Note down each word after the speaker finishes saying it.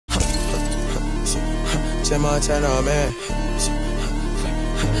Jim Montana, man.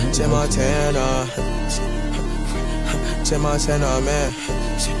 Jim Montana. Jim Montana, man.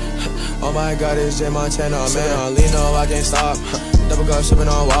 Oh my God, it's Jim Montana, man. On Lino, I can't stop. Double cup sipping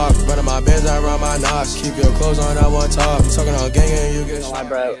on walk. Running my bands around my knocks. Keep your clothes on at one top. Talking on gang and you get shot.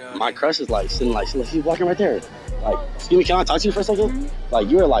 Bro, my crush is like sitting like she's walking right there. Like, excuse me, can I talk to you for a second? Like,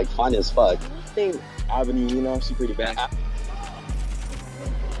 you were like fine as fuck. I think Avenue, you know, she's pretty bad.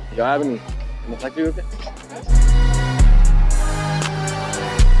 Yo, Avenue, can I talk to you real quick?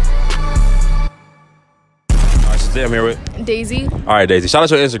 Today I'm here with Daisy. All right, Daisy. Shout out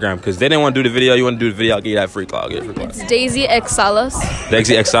to your Instagram because they didn't want to do the video. You want to do the video? I'll give you that free clout. It's Daisy X Salas.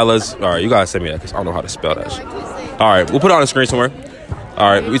 Daisy X Salas. All right, you gotta send me that because I don't know how to spell that shit. All right, we'll put it on the screen somewhere. All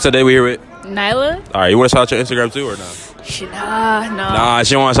right, today we're here with Nyla. All right, you want to shout out your Instagram too or no? Nah,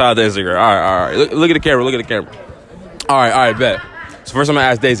 she don't want to shout out the Instagram. All right. Look at the camera. Look at the camera. All right, bet. So first I'm gonna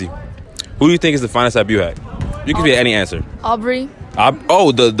ask Daisy, who do you think is the finest at Buhach? You can get any answer. Aubrey.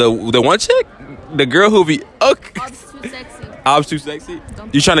 The one chick. The girl who be Ob's too sexy. Ob's too sexy?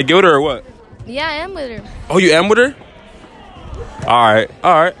 You trying to get with her or what? Yeah, I am with her. Oh, you am with her? All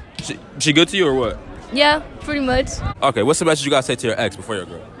right. She good to you or what? Yeah, pretty much. Okay, what's the message you gotta say to your ex before your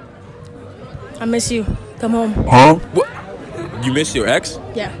girl? I miss you. Come home. Huh? What? You miss your ex?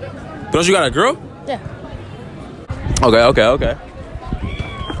 Yeah. Don't you got a girl? Yeah. Okay. All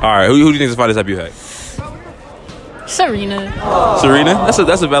right, who do you think is the finest at Buhach? Serena. Serena?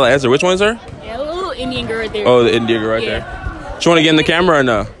 That's a valid answer. Which one's her? Yeah, a little Indian girl right there. Oh, the Indian girl right there. She want to get in the camera or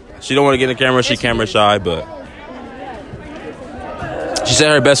no? She don't want to get in the camera. She camera shy, but she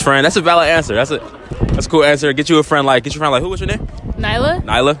said her best friend. That's a valid answer. That's a cool answer. Get you a friend like who? What's your name?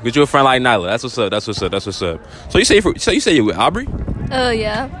 Nyla. Get you a friend like Nyla. That's what's up. So you say you with Aubrey?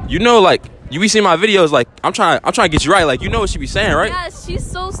 Yeah. You know, like you be seeing my videos. Like I'm trying to get you right. Like you know what she be saying, right? Yeah, she's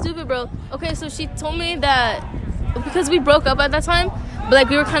so stupid, bro. Okay, so she told me that because we broke up at that time, but like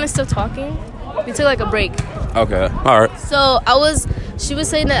we were kind of still talking. We took like a break. Okay. All right. So she was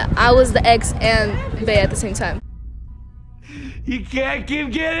saying that I was the ex and bae at the same time. You can't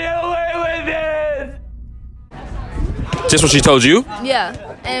keep getting away with it. Just what she told you? Yeah,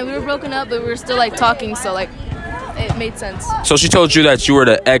 and we were broken up, but we were still like talking, so like it made sense. So she told you that you were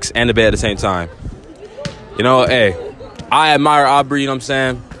the ex and the bae at the same time. You know, hey, I admire Aubrey. You know what I'm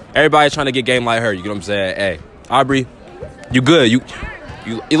saying? Everybody trying to get game like her. You know what I'm saying? Hey, Aubrey, you good? You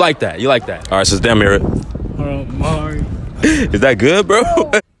like that? You like that? All right, so damn mirror. Is that good, bro?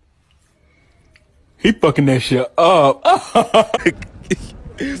 He fucking that shit up.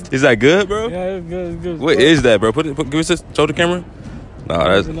 Is that good, bro? Yeah, it's good. What is that, bro? Give us this. Show the camera.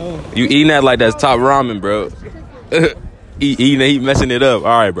 No, that's you eating that like that's top ramen, bro. Eating it, he messing it up.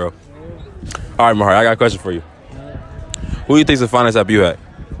 All right, bro. All right, Mahar, I got a question for you. Who do you think is the finest at Buhach?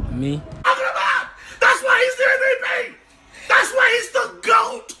 Me. That's why he's the MVP. That's why he's the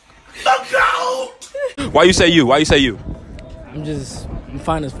GOAT. The GOAT. Why you say you? I'm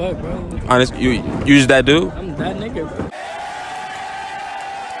fine as fuck, bro. Honest, you just that dude? I'm that nigga, bro.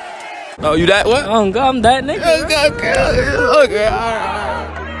 Oh, you that what? Oh, God, I'm that nigga. Okay, all right.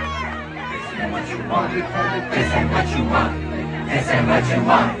 This ain't what you want. This ain't what you want. This ain't what you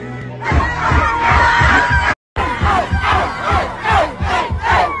want.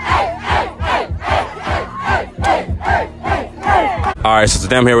 All right, so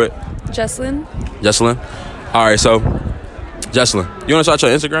today I'm here with Jesslyn. All right, so Jesslyn, you want to shout out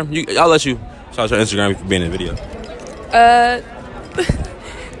your Instagram? I'll let you shout out your Instagram for being in the video.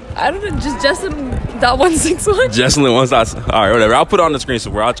 I don't know, just Jesslyn.161. Jesslyn1. All right, whatever. I'll put it on the screen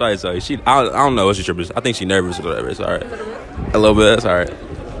somewhere. I'll try to tell you. I don't know what she tripping. I think she's nervous or whatever. It's all right. A little bit. That's all right.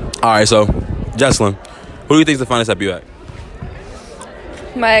 All right, so Jesslyn, who do you think is the finest at Buhach?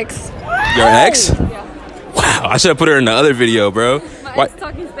 My ex. Your ex? Yeah. Wow, I should have put her in the other video, bro. My ex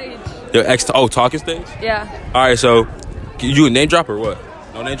talking stage. Your ex? Talking stage? Yeah. All right, so you a name drop or what?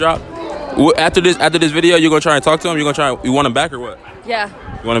 No name drop? After this video, you're gonna try and talk to him. You want him back or what? Yeah.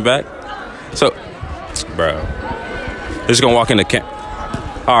 You want him back? So, bro, you're just gonna walk in the camp.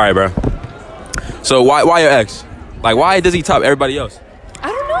 All right, bro. So why your ex? Like, why does he top everybody else? I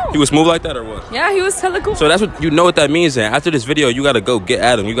don't know. He was smooth like that or what? Yeah, he was hella cool. So that's what you know what that means. Then after this video, you gotta go get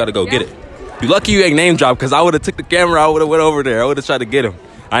at him. You gotta go get it. You lucky you ain't name drop because I would have took the camera. I would have went over there. I would have tried to get him.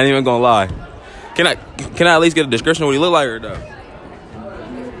 I ain't even gonna lie. Can I at least get a description of what he look like or no?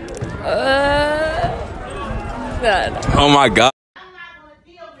 Oh my God.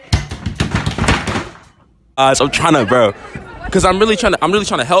 I'm trying to, bro, because I'm really trying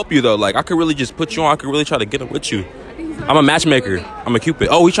to help you though. Like I could really just put you on. I could really try to get him with you. I'm a matchmaker. I'm a Cupid.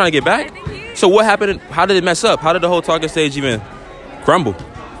 Oh, he's trying to get back. So what happened? How did it mess up? How did the whole talking stage even crumble?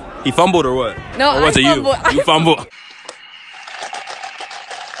 He fumbled or what? No, or was I it fumbled. you? You fumbled.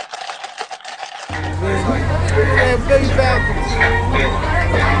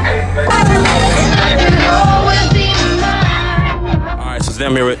 Alright, so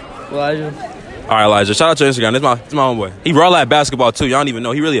I'm here with Elijah. Alright, Elijah. Shout out to Instagram. This my homeboy. He raw at basketball too. Y'all don't even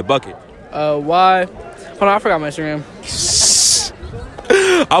know. He really a bucket. Why? Hold on, I forgot my Instagram.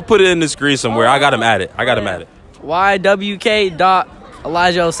 I'll put it in the screen somewhere. I got him at it.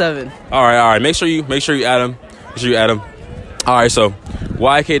 YWK.Elijah07. All right. Make sure you add him. All right, so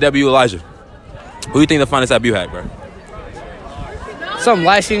YKW Elijah. Who do you think the finest at Buhach, bro? Some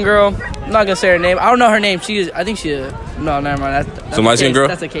light-skinned girl. I'm not gonna say her name. I don't know her name. No, never mind. That's Some light-skinned girl?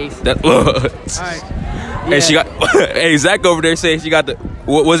 That's a case. All Alright. Hey, she got. Hey, Zach over there saying she got the.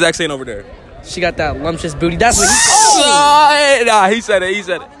 What's Zach saying over there? She got that lumptious booty. That's what Nah, he said it. You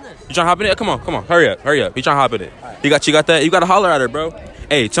trying to hop in it? Come on. Hurry up. He trying to hop in it. You got that. You got to holler at her, bro.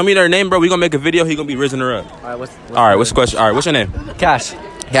 Hey, tell me their name, bro. We gonna make a video. He gonna be rizzing her up. All right. What's the question? All right. What's your name? Cash.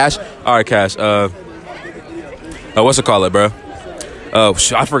 All right, Cash. What's it called, bro?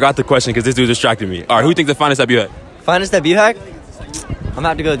 I forgot the question because this dude distracted me. All right. Who you think the finest at Buhach? Finest at Buhach? I'm gonna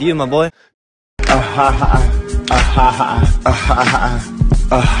have to go with you, my boy.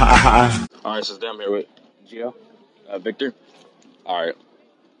 All right, so I'm here with Gio, Victor. All right,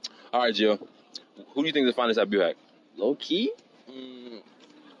 Gio. Who do you think is the finest at Buhach? Low key?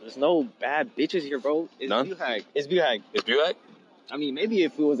 There's no bad bitches here, bro. None? Buhach. It's Buhach. It's Buhach? I mean, maybe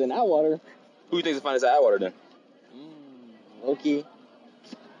if it was in Atwater. Who do you think is the finest at Atwater then? Low key.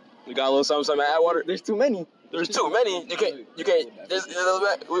 You got a little something at Atwater? There's too many. There's too many. You can't.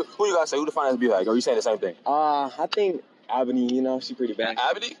 Who you gotta say? Who the finest Buhach? Or are you saying the same thing? I think Ebony, she's pretty bad.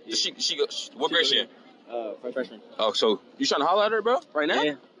 Ebony? Yeah. What grade she in? Freshman. Oh, so you trying to holler at her, bro? Right now?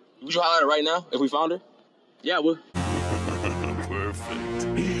 Yeah. Would you holler at her right now if we found her? Yeah, well.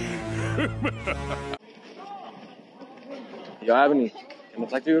 Yo, Ebony, can I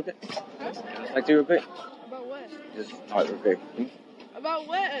talk to you real quick? About what? Just talk real quick. About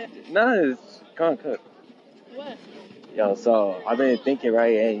what? Nah, it's come on, cook. What? Yo, so I've been thinking,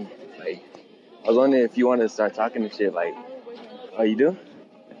 right, and like, I was wondering if you want to start talking and shit, like, oh, you do?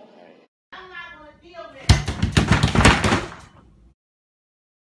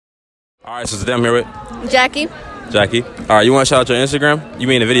 All right, so today I'm here with Jackie. All right, you want to shout out your Instagram? You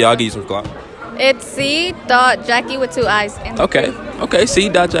mean the video? I'll give you some clout. It's C.Jackie with 2 eyes. Okay,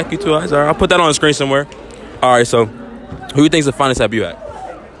 C.Jackie 2 eyes. All right, I'll put that on the screen somewhere. All right, so who do you think is the finest at Buhach?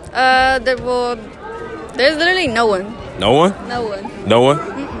 There's literally no one. No one? No one. No one?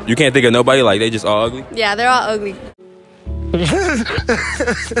 You can't think of nobody? Like, they just all ugly? Yeah, they're all ugly.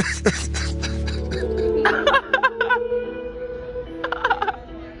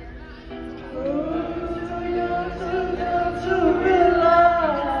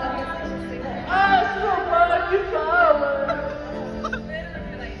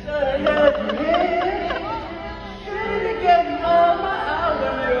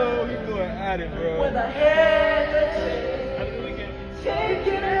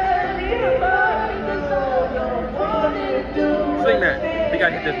 Sing that. We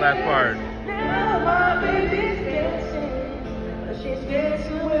gotta hit this last part.